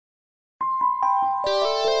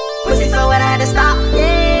had to stop.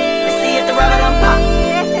 Let's see if the rubber done pop.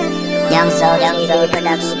 Young Soul TV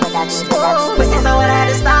production. Pussy, so what I had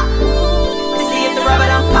to stop. Let's see if the rubber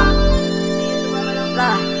done pop.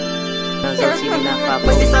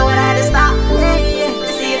 Pussy, so what I had to stop.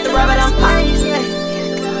 Let's see if the rubber done pop.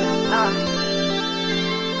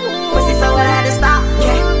 Pussy, so what I had to stop.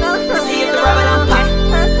 Let's see if the rubber done pop.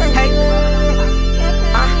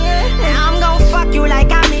 Hey, I'm gon' fuck you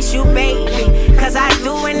like I miss you, baby. Cause I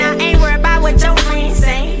do and I ain't worried about what your friends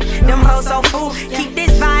say. Them hoes so fool. Keep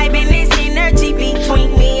this vibe and this energy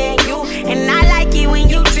between me and you. And I like it when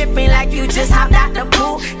you drippin' like you just hopped out the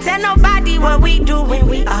pool. Tell nobody what we do when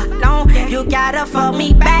we alone. You gotta fuck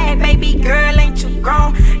me bad, baby girl, ain't you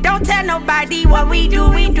grown? Don't tell nobody what we do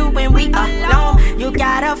when we alone. You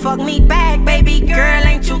gotta fuck me back, baby girl,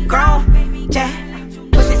 ain't you grown? Yeah.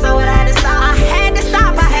 Pussy, so what I had to stop. I had to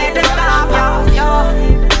stop, y'all.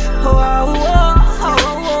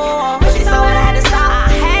 Pussy, so what I had to stop.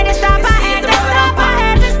 I had to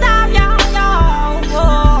stop, y'all.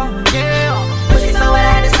 Yeah. Pussy, so what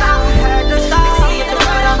I had to stop. I had to stop. See if the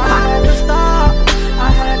rubber done pop. I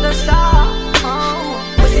had to stop.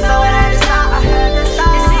 Pussy, so what I had to stop. I had to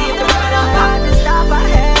stop. See if the rubber done pop. I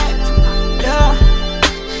had to. Yeah.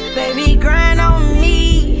 Baby, grind on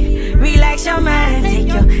me. Relax your mind. Take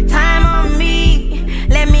your time on me.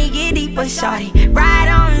 Let me get deeper, shawty. Ride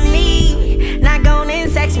on me. Not gonna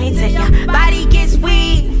sex me till your body gets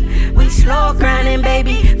weak. We slow grinding,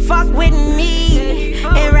 baby. Fuck with me.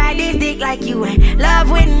 And ride this dick like you in love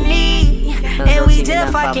with me. And we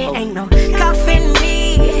just fucking, ain't no cuffing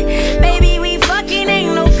me. Baby, we fucking,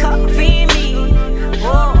 ain't no cuffing me.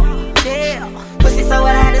 Whoa, yeah. Pussy, so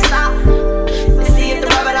what I had to stop. Let's see if the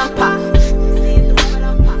rubber done pop.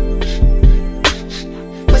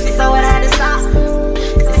 Pussy, so what I had to stop.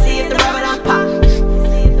 Let's see if the rubber done pop.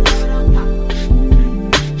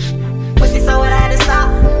 Pussy, so what I had to stop.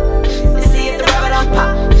 Let's see if the rubber done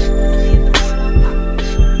pop.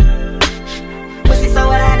 Pussy, so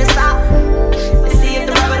what I had to stop. Let's see if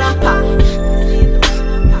the rubber done pop.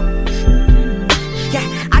 Yeah,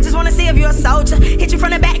 I just wanna see if you're a soldier. Hit you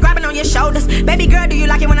from the back, grabbing on your shoulders. Baby girl, do you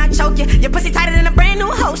like it when I choke you? Your pussy tighter than a brand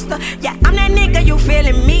new holster. Yeah, I'm that nigga, you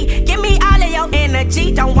feeling me. Give me all of your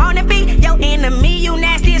energy. Don't wanna be your enemy. You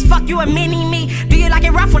nasty as fuck, you a mini me. Do you like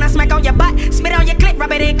it rough when I smack on your butt? Spit on your clip,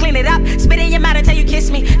 rub it in, clean it up. Spit in your mouth until you kiss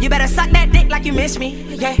me. You better suck that dick like you miss me.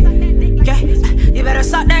 Yeah, yeah. You better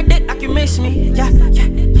suck that dick like you miss me. Yeah, yeah,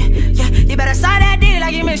 yeah, yeah. You better suck that dick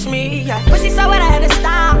like you miss me. Yeah. Pussy, so what I had to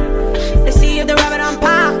stop. Let's see if the rubber done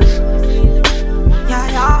pop. Yeah,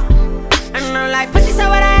 yeah. And I'm like, pussy, so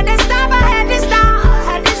what I had to stop. I had to stop.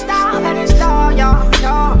 Had to stop. Had to stop. Yeah,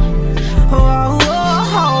 yeah. Oh,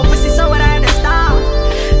 oh, oh. Pussy, so what I had to stop.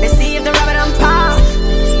 Let's see if the rubber done pop.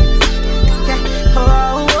 Yeah,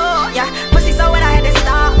 oh, oh, yeah. Pussy, so what I had to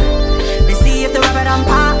stop. Let's see if the rubber done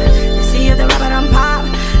pop. Let's see if the rubber done pop.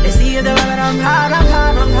 Let's see if the rubber done pop.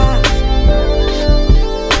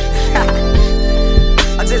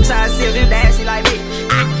 I'm just trying to see if you nasty like me.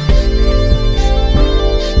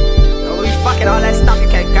 Fucking all that stuff, you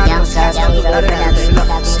can't got no stuff.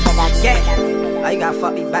 Yeah, you gotta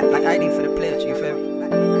fuck me back like I need for the pledge, you feel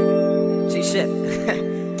me? See shit.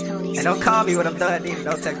 And don't call me when I'm done either.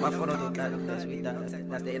 Don't text my phone, don't do nothing.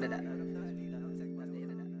 That's the end of that.